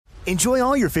Enjoy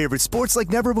all your favorite sports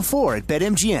like never before at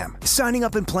BetMGM. Signing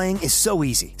up and playing is so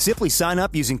easy. Simply sign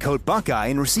up using code Buckeye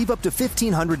and receive up to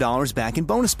 $1,500 back in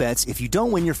bonus bets if you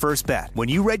don't win your first bet. When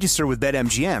you register with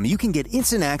BetMGM, you can get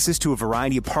instant access to a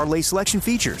variety of parlay selection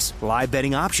features, live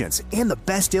betting options, and the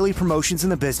best daily promotions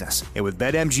in the business. And with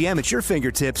BetMGM at your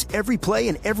fingertips, every play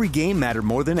and every game matter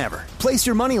more than ever. Place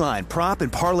your moneyline, prop,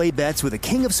 and parlay bets with the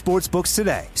king of sportsbooks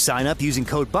today. Sign up using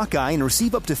code Buckeye and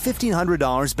receive up to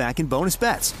 $1,500 back in bonus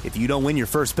bets if you don't win your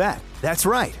first bet. That's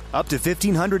right, up to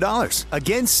 $1,500.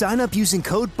 Again, sign up using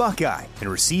code Buckeye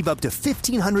and receive up to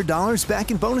 $1,500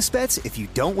 back in bonus bets if you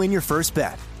don't win your first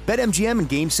bet. BetMGM and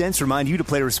GameSense remind you to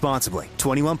play responsibly.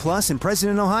 21 plus and present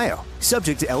in Ohio.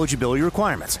 Subject to eligibility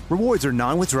requirements. Rewards are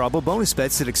non-withdrawable bonus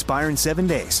bets that expire in 7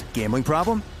 days. Gambling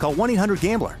problem? Call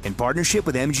 1-800-GAMBLER in partnership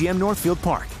with MGM Northfield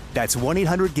Park. That's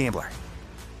 1-800-GAMBLER.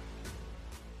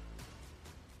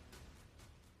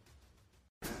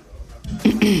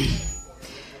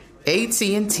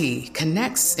 AT&T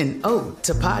connects an ode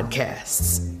to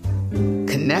podcasts.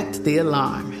 Connect the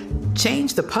alarm.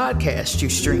 Change the podcast you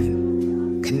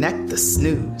stream. Connect the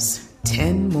snooze.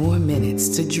 10 more minutes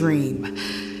to dream.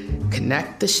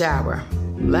 Connect the shower.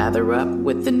 Lather up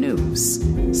with the news.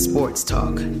 Sports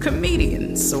talk,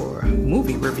 comedians, or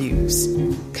movie reviews.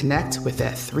 Connect with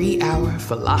that 3-hour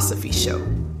philosophy show.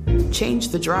 Change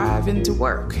the drive into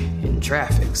work in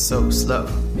traffic so slow.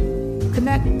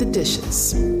 Connect the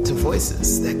dishes to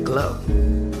voices that glow.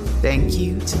 Thank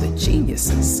you to the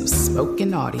geniuses of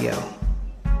spoken audio.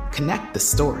 Connect the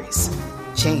stories.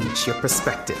 Change your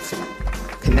perspective.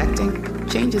 Connecting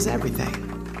changes everything.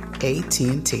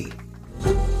 AT&T.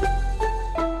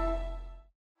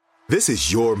 This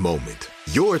is your moment,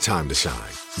 your time to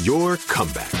shine, your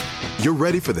comeback. You're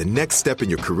ready for the next step in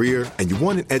your career, and you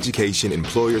want an education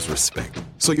employers respect.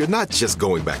 So you're not just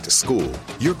going back to school,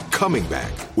 you're coming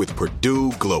back with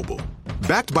Purdue Global.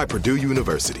 Backed by Purdue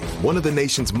University, one of the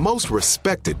nation's most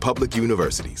respected public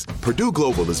universities, Purdue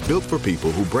Global is built for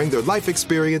people who bring their life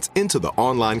experience into the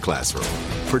online classroom.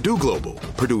 Purdue Global,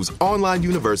 Purdue's online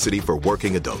university for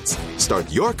working adults.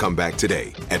 Start your comeback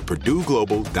today at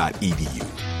purdueglobal.edu.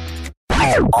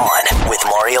 On with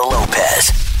Mario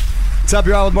Lopez. What's up,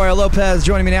 you're all with Mario Lopez.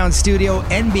 Joining me now in studio,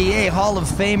 NBA Hall of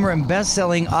Famer and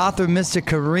best-selling author, Mr.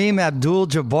 Kareem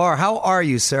Abdul-Jabbar. How are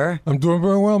you, sir? I'm doing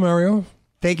very well, Mario.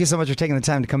 Thank you so much for taking the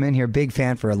time to come in here. Big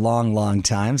fan for a long, long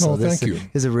time. So thank you.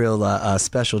 Is a real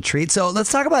special treat. So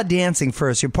let's talk about dancing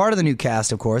first. You're part of the new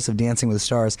cast, of course, of Dancing with the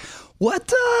Stars.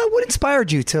 What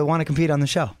inspired you to want to compete on the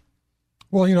show?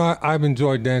 Well, I've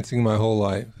enjoyed dancing my whole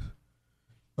life.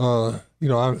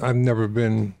 I've never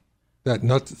been that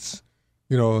nuts,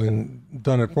 and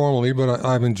done it formally, but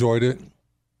I've enjoyed it.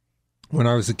 When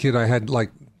I was a kid, I had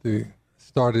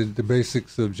started the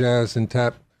basics of jazz and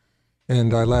tap,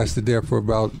 and I lasted there for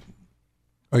about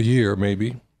a year,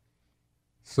 maybe.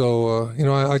 So,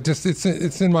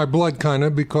 it's in my blood kind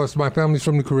of, because my family's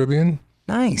from the Caribbean.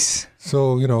 Nice.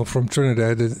 So, from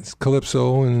Trinidad, it's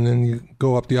calypso, and then you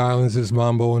go up the islands, there's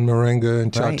mambo and merengue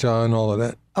and cha-cha and all of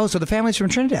that. Oh, so the family's from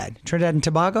Trinidad and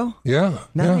Tobago? Yeah.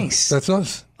 Nice. Yeah, that's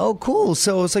us. Oh, cool.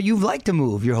 So you've liked to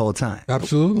move your whole time?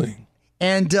 Absolutely.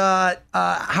 And how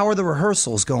are the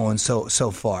rehearsals going so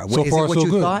far? So far, is it what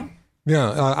you good. thought?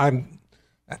 Yeah, I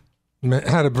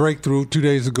had a breakthrough 2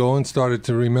 days ago and started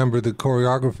to remember the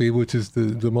choreography, which is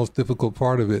the most difficult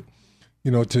part of it.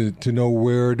 To know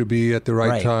where to be at the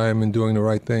right time and doing the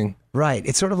right thing. Right.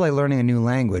 It's sort of like learning a new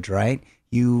language, right?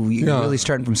 You're really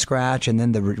starting from scratch, and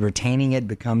then retaining it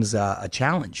becomes a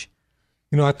challenge.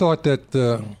 I thought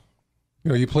that,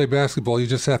 you play basketball, you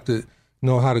just have to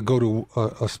know how to go to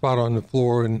a spot on the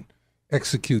floor and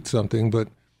execute something. But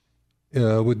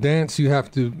with dance, you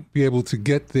have to be able to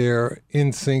get there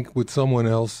in sync with someone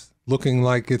else, looking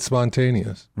like it's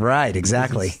spontaneous. Right,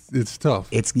 exactly. It's tough.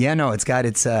 It's got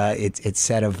its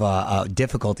set of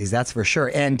difficulties, that's for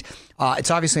sure. And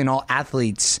it's obviously an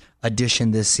all-athletes edition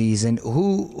this season.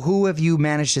 Who have you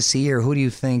managed to see, or who do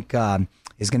you think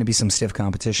is going to be some stiff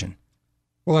competition?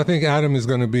 Well, I think Adam is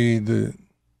going to be the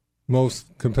most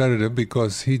competitive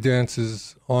because he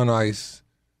dances on ice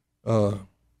for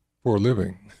a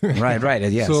living.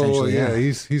 Right. Yeah. So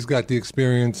he's got the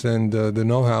experience and the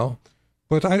know-how.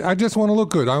 But I just want to look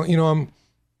good. I'm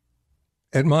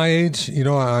at my age.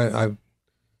 I've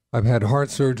had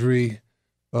heart surgery.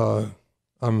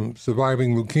 I'm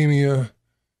surviving leukemia.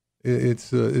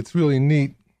 It's really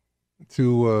neat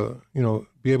to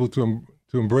be able to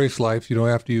embrace life.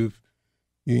 After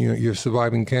you're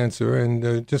surviving cancer,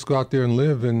 and just go out there and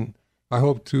live. And I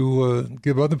hope to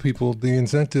give other people the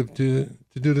incentive to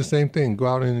do the same thing. Go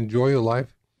out and enjoy your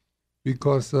life,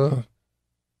 because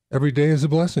every day is a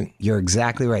blessing. You're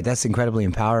exactly right. That's incredibly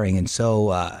empowering and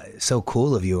so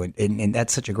cool of you. And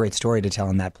that's such a great story to tell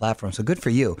on that platform. So good for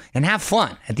you. And have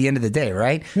fun at the end of the day,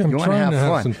 right? Yeah, I'm you want trying to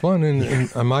have some fun,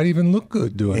 and I might even look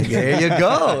good doing it. There you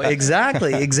go.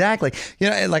 Exactly. You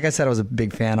know, like I said, I was a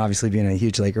big fan, obviously being a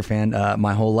huge Laker fan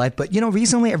my whole life. But, you know,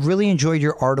 recently I've really enjoyed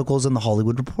your articles in The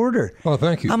Hollywood Reporter. Oh,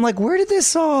 thank you. I'm like, where did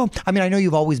this all... I mean, I know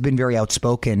you've always been very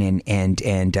outspoken and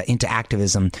into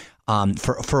activism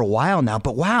for a while now,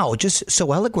 but wow, just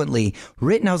so eloquently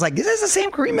written. I was like, is this the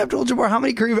same Kareem Abdul-Jabbar? How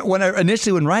many Kareem when I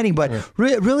initially when writing, but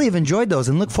really have enjoyed those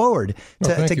and look forward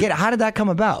to get. How did that come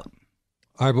about?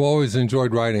 I've always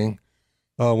enjoyed writing.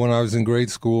 When I was in grade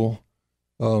school,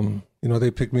 you know,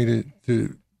 they picked me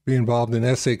to be involved in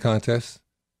essay contests,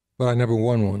 but I never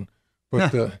won one.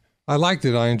 But I liked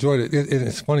it. I enjoyed it.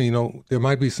 It's funny, you know, there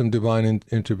might be some divine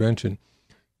intervention.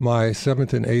 My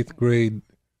 7th and 8th grade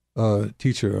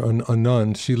teacher, a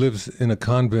nun, she lives in a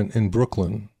convent in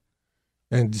Brooklyn,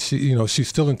 and she, you know, she's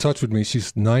still in touch with me.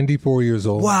 She's 94 years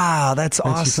old. Wow, that's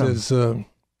and awesome. She says,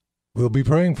 "We'll be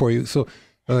praying for you." So,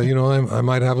 you know, I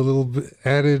might have a little bit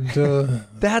added.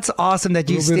 That's awesome that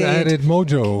you stayed. Added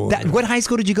mojo. What high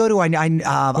school did you go to?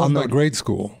 My grade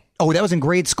school. Oh, that was in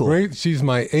grade school. She's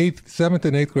my 7th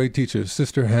and 8th grade teacher,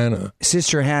 Sister Hannah.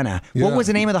 Sister Hannah. Yeah. What was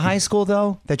the name of the high school,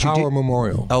 though? That you Power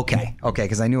Memorial. Okay,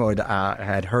 because I knew I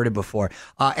had heard it before.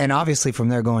 And obviously from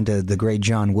there going to the great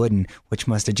John Wooden, which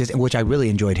I really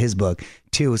enjoyed his book,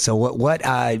 too. So what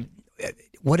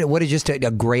is just a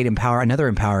great another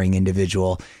empowering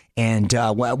individual. And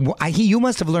you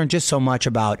must have learned just so much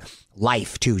about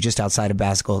life, too, just outside of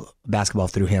basketball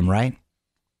through him, right?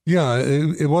 Yeah,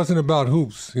 it wasn't about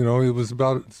hoops. You know, it was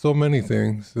about so many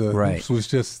things. Right. Hoops was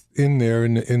just in there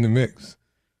in the mix.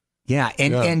 Yeah,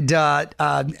 and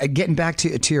getting back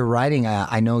to your writing,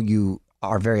 I know you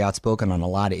are very outspoken on a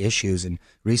lot of issues, and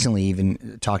recently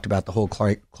even talked about the whole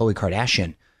Khloe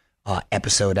Kardashian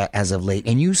episode as of late.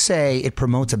 And you say it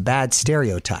promotes a bad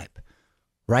stereotype,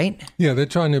 right? Yeah, they're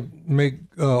trying to make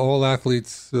all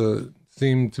athletes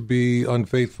seem to be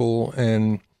unfaithful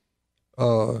and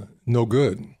no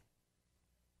good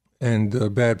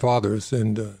and bad fathers.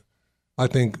 And I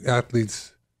think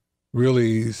athletes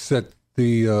really set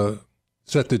the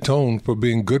tone for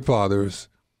being good fathers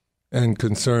and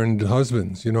concerned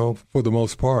husbands, you know, for the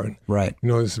most part. Right. You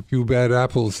know, there's a few bad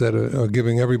apples that are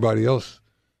giving everybody else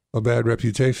a bad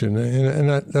reputation, and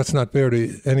that's not fair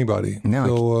to anybody. No.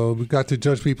 So we've got to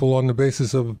judge people on the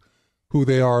basis of who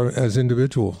they are as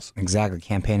individuals. Exactly.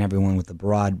 Can't paint everyone with a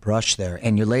broad brush there.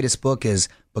 And your latest book is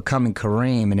Becoming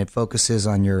Kareem, and it focuses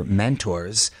on your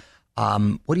mentors.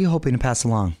 What are you hoping to pass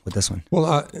along with this one?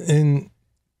 Well, in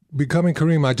Becoming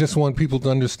Kareem, I just want people to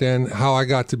understand how I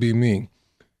got to be me,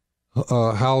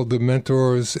 how the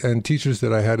mentors and teachers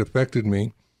that I had affected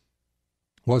me.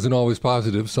 Wasn't always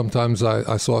positive. Sometimes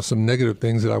I saw some negative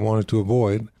things that I wanted to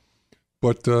avoid.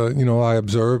 But, you know, I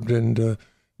observed and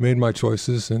made my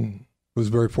choices and was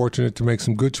very fortunate to make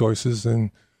some good choices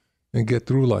and get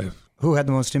through life. Who had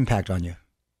the most impact on you?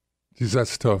 Geez,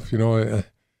 that's tough. You know,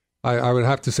 I would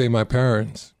have to say my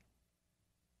parents.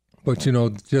 But, you know,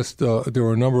 just there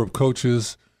were a number of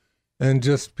coaches and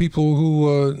just people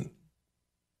who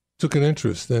took an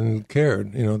interest and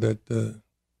cared, you know, that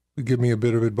would give me a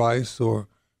bit of advice or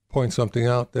point something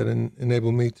out that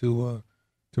enabled me to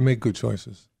make good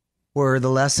choices. Were the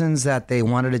lessons that they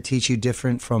wanted to teach you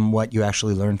different from what you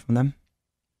actually learned from them?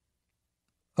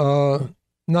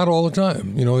 Not all the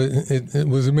time. You know, it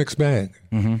was a mixed bag.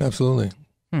 Mm-hmm. Absolutely.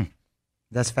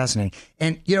 That's fascinating.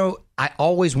 And, you know, I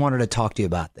always wanted to talk to you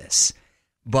about this,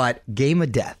 but Game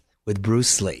of Death with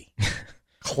Bruce Lee,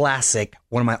 classic,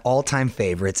 one of my all-time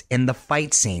favorites, in the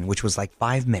fight scene, which was like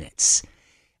 5 minutes.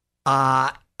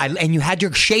 And you had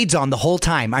your shades on the whole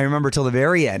time. I remember till the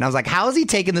very end. I was like, how is he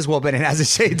taking this whooping and has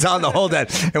his shades on the whole time?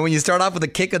 And when you start off with a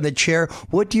kick in the chair,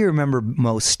 what do you remember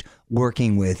most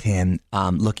working with him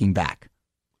looking back?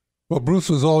 Well, Bruce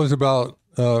was always about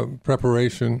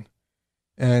preparation,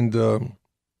 and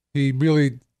he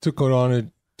really took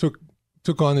on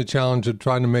the challenge of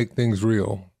trying to make things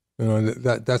real. You know,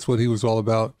 that's what he was all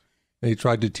about, and he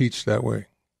tried to teach that way.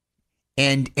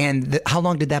 And how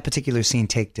long did that particular scene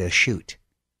take to shoot?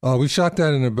 We shot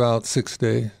that in about 6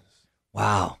 days.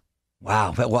 Wow.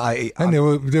 But, and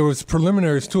there was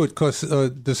preliminaries to it because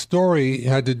the story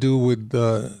had to do with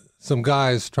some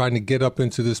guys trying to get up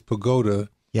into this pagoda.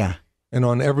 Yeah. And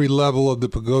on every level of the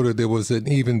pagoda, there was an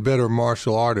even better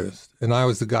martial artist. And I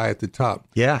was the guy at the top.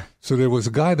 Yeah. So there was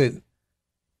a guy that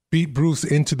beat Bruce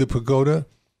into the pagoda,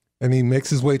 and he makes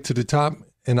his way to the top,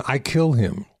 and I kill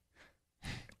him.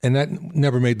 And that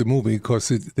never made the movie because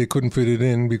they couldn't fit it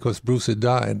in because Bruce had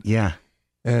died. Yeah.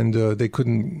 and they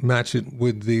couldn't match it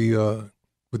with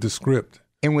the script.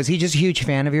 And was he just a huge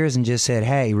fan of yours and just said,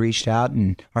 hey, reached out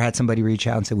or had somebody reach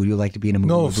out and said, would you like to be in a movie?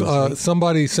 No, with Bruce Lee?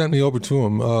 somebody sent me over to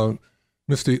him,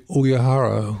 Mr.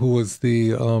 Uyehara, who was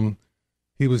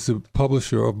he was the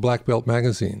publisher of Black Belt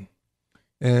magazine.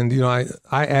 And, I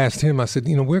asked him, I said,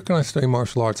 where can I study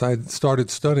martial arts? I had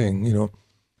started studying,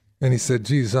 and he said,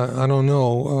 geez, I don't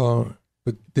know,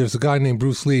 but there's a guy named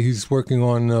Bruce Lee. He's working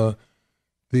on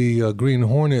the Green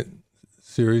Hornet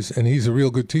series, and he's a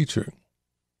real good teacher.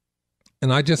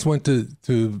 And I just went to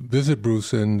visit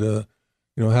Bruce and,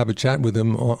 have a chat with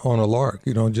him on a lark,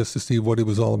 just to see what it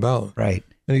was all about. Right.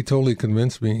 And he totally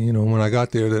convinced me, when I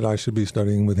got there, that I should be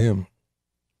studying with him.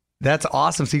 That's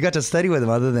awesome. So you got to study with him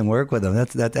other than work with him.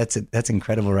 That's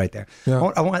incredible right there. Yeah.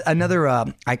 I want another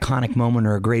iconic moment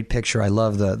or a great picture. I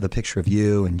love the picture of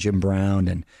you and Jim Brown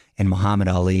and Muhammad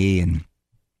Ali. And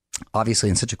obviously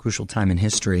in such a crucial time in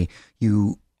history,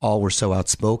 you all were so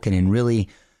outspoken and really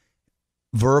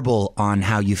verbal on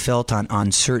how you felt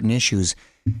on certain issues.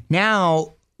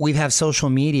 Now we have social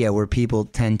media where people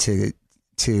tend to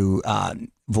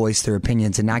voice their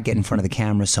opinions and not get in front of the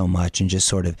camera so much and just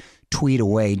sort of tweet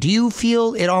away. Do you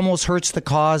feel it almost hurts the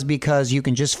cause because you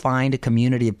can just find a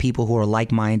community of people who are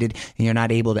like-minded and you're not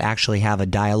able to actually have a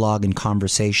dialogue and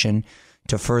conversation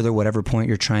to further whatever point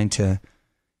you're trying to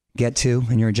get to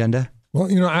in your agenda? Well,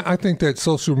 I think that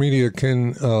social media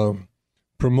can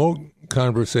promote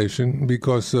conversation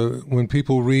because when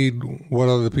people read what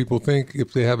other people think,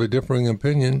 if they have a differing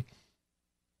opinion,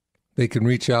 they can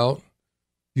reach out,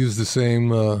 use the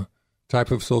same type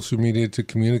of social media to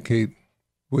communicate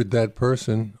with that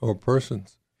person or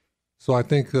persons. So I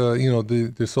think,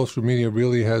 the social media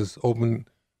really has opened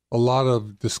a lot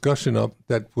of discussion up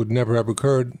that would never have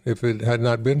occurred if it had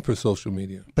not been for social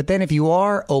media. But then if you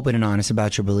are open and honest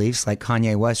about your beliefs, like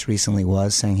Kanye West recently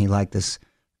was, saying he liked this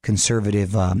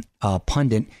conservative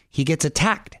pundit, he gets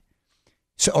attacked.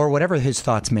 So, or whatever his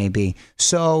thoughts may be.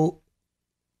 So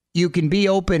you can be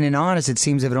open and honest, it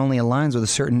seems, if it only aligns with a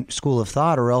certain school of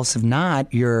thought, or else if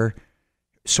not, you're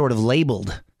sort of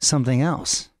labeled something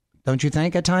else. Don't you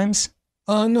think at times?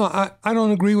 No, I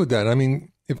don't agree with that. I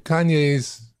mean, if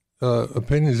Kanye's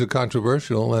opinions are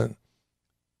controversial,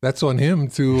 that's on him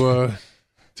to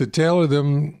tailor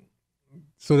them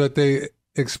so that they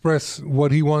express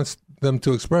what he wants them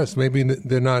to express. Maybe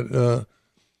they're not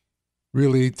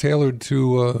really tailored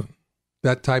to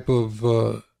that type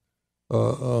of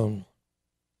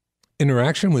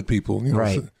interaction with people.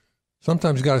 Right.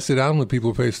 Sometimes you got to sit down with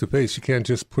people face to face. You can't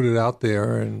just put it out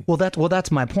there. And Well,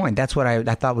 that's my point. That's what I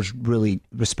thought was really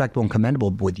respectable and commendable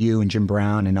with you and Jim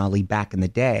Brown and Ali back in the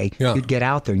day. Yeah. You'd get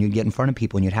out there and you'd get in front of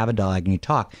people and you'd have a dialogue and you'd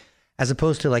talk. As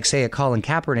opposed to, like, say, a Colin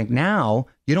Kaepernick now,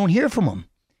 you don't hear from him.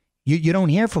 You don't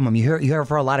hear from him. You hear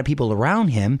for a lot of people around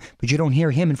him, but you don't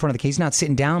hear him in front of the case. He's not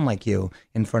sitting down like you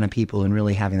in front of people and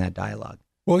really having that dialogue.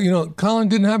 Well, Colin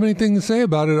didn't have anything to say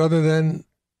about it other than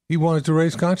he wanted to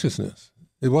raise consciousness.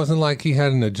 It wasn't like he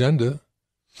had an agenda.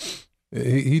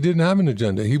 He didn't have an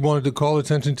agenda. He wanted to call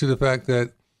attention to the fact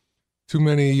that too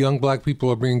many young black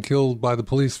people are being killed by the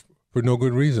police for no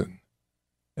good reason.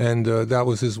 And that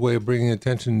was his way of bringing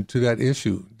attention to that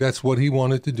issue. That's what he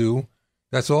wanted to do.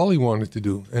 That's all he wanted to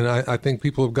do. And I think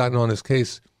people have gotten on his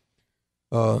case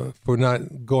for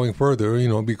not going further,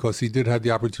 because he did have the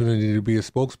opportunity to be a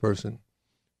spokesperson.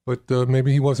 But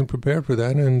maybe he wasn't prepared for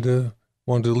that and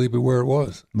wanted to leave it where it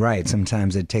was. Right.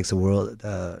 Sometimes it takes a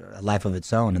life of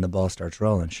its own and the ball starts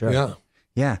rolling. Sure. Yeah.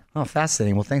 Yeah. Oh,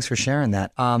 fascinating. Well, thanks for sharing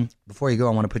that. Before you go,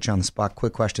 I want to put you on the spot.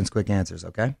 Quick questions, quick answers,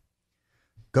 okay?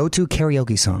 Go-to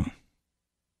karaoke song.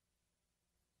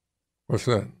 What's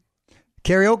that?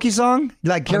 Karaoke song?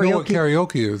 Like karaoke? I know what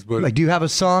karaoke is, but Like, do you have a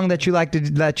song that you like to?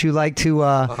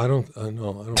 I don't.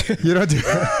 No, I don't. You don't do.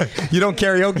 You don't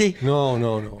karaoke?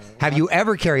 No. Have you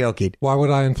ever karaoke'd? Why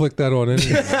would I inflict that on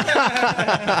anyone?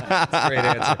 Great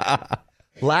answer.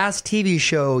 Last TV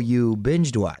show you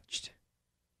binged watched?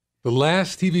 The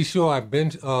last TV show I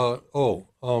binged.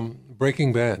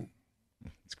 Breaking Bad.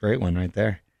 It's a great one right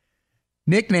there.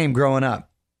 Nickname growing up?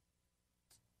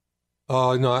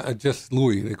 No, just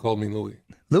Louis. They called me Louis.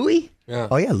 Louis? Yeah.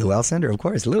 Oh yeah, Lou Alcindor, of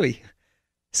course, Louis.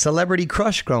 Celebrity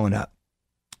crush growing up?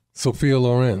 Sophia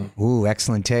Loren. Ooh,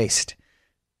 excellent taste.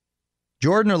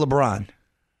 Jordan or LeBron?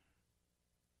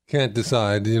 Can't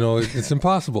decide. It's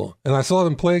impossible. And I saw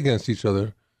them play against each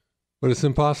other, but it's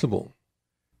impossible.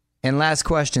 And last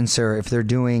question, sir. If they're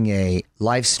doing a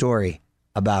life story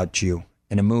about you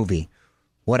in a movie,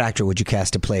 what actor would you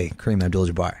cast to play Kareem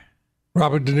Abdul-Jabbar?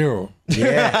 Robert De Niro.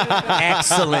 Yeah,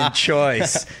 excellent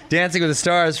choice. Dancing with the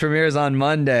Stars premieres on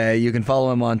Monday. You can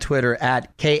follow him on Twitter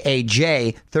at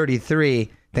KAJ33.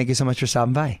 Thank you so much for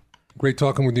stopping by. Great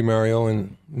talking with you, Mario.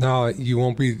 And now you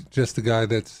won't be just the guy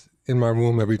that's in my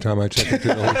room every time I check into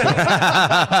the hotel.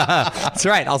 That's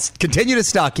right. I'll continue to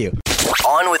stalk you.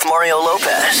 On with Mario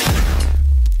Lopez.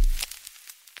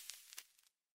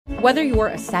 Whether you're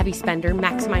a savvy spender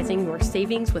maximizing your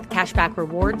savings with cashback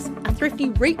rewards, a thrifty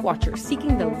rate watcher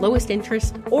seeking the lowest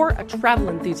interest, or a travel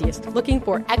enthusiast looking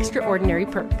for extraordinary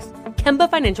perks, Kemba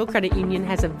Financial Credit Union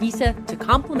has a visa to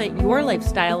complement your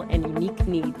lifestyle and unique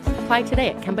needs. Apply today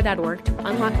at Kemba.org to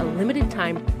unlock a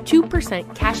limited-time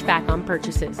 2% cash back on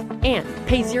purchases and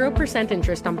pay 0%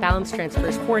 interest on balance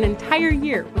transfers for an entire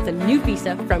year with a new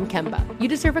visa from Kemba. You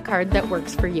deserve a card that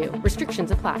works for you.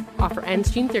 Restrictions apply. Offer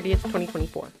ends June 30th,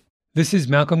 2024. This is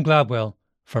Malcolm Gladwell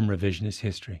from Revisionist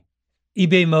History.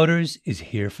 eBay Motors is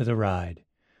here for the ride.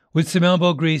 With some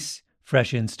elbow grease,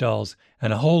 fresh installs,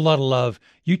 and a whole lot of love,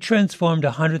 you transformed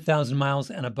 100,000 miles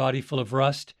and a body full of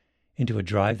rust into a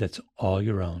drive that's all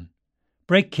your own.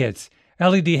 Brake kits,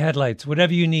 LED headlights,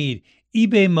 whatever you need,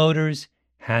 eBay Motors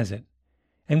has it.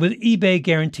 And with eBay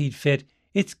Guaranteed Fit,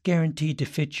 it's guaranteed to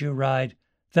fit your ride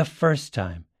the first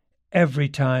time, every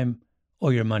time,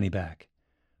 or your money back.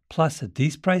 Plus, at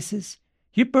these prices,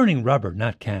 you're burning rubber,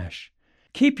 not cash.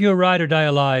 Keep your ride or die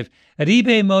alive at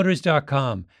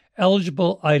ebaymotors.com.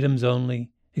 Eligible items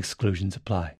only. Exclusions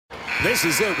apply. This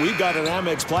is it. We've got an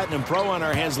Amex Platinum Pro on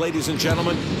our hands, ladies and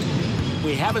gentlemen.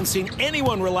 We haven't seen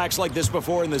anyone relax like this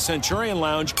before in the Centurion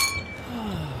Lounge.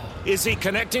 Is he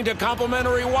connecting to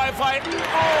complimentary Wi-Fi? Oh,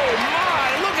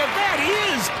 my! Look at that! He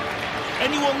is!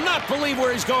 And you will not believe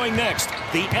where he's going next.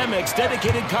 The Amex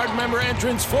dedicated card member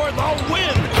entrance for the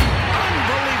win.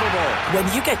 Unbelievable.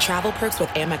 When you get travel perks with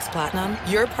Amex Platinum,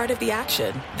 you're part of the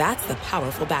action. That's the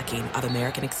powerful backing of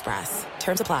American Express.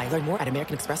 Terms apply. Learn more at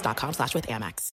americanexpress.com/withAmex.